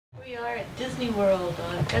We are at Disney World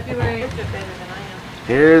on February.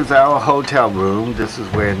 Here's our hotel room. This is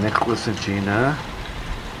where Nicholas and Gina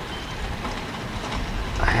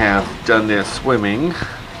have done their swimming.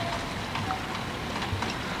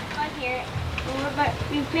 Right here.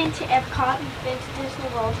 We've been to Epcot, we've been to Disney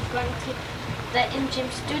World, we're going to the MGM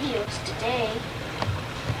Studios today.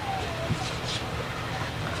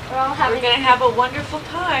 We're going to have a wonderful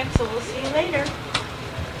time, so we'll see you later.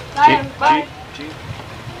 Bye. Bye.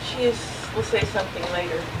 We'll say something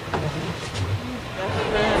later.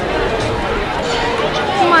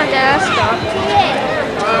 Come on, Dad, stop.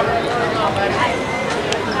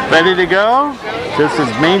 Ready to go? This is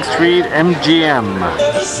Main Street MGM.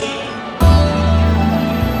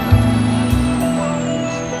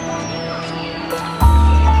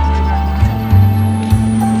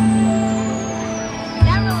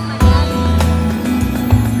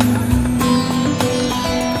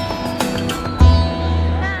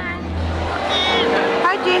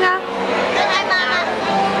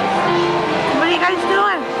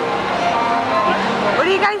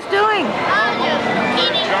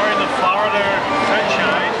 Enjoying the Florida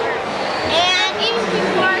sunshine. And these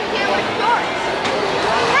people are here with shorts.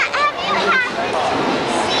 Have you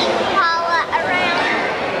seen Paula around?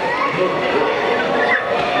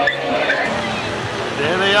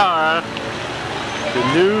 There they are, the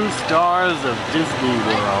new stars of Disney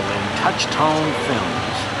World in touch-tone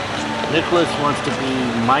films. Nicholas wants to be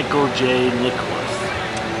Michael J. Nicholas.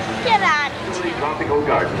 Get out. Tropical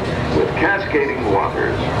garden with cascading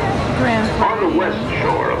waters. On the west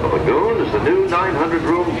shore of the lagoon is the new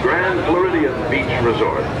 900-room Grand Floridian Beach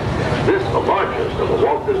Resort. This the largest of the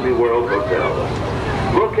Walt Disney World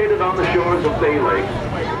hotels. Located on the shores of Bay Lake.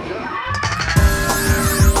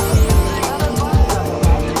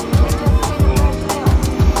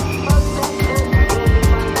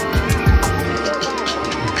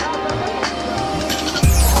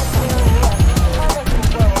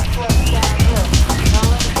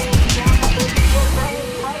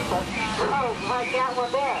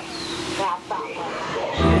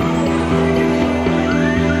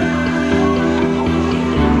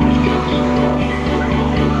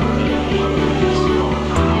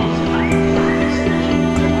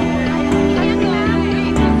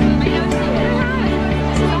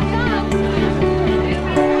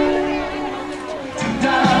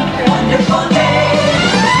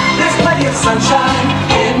 Sunshine.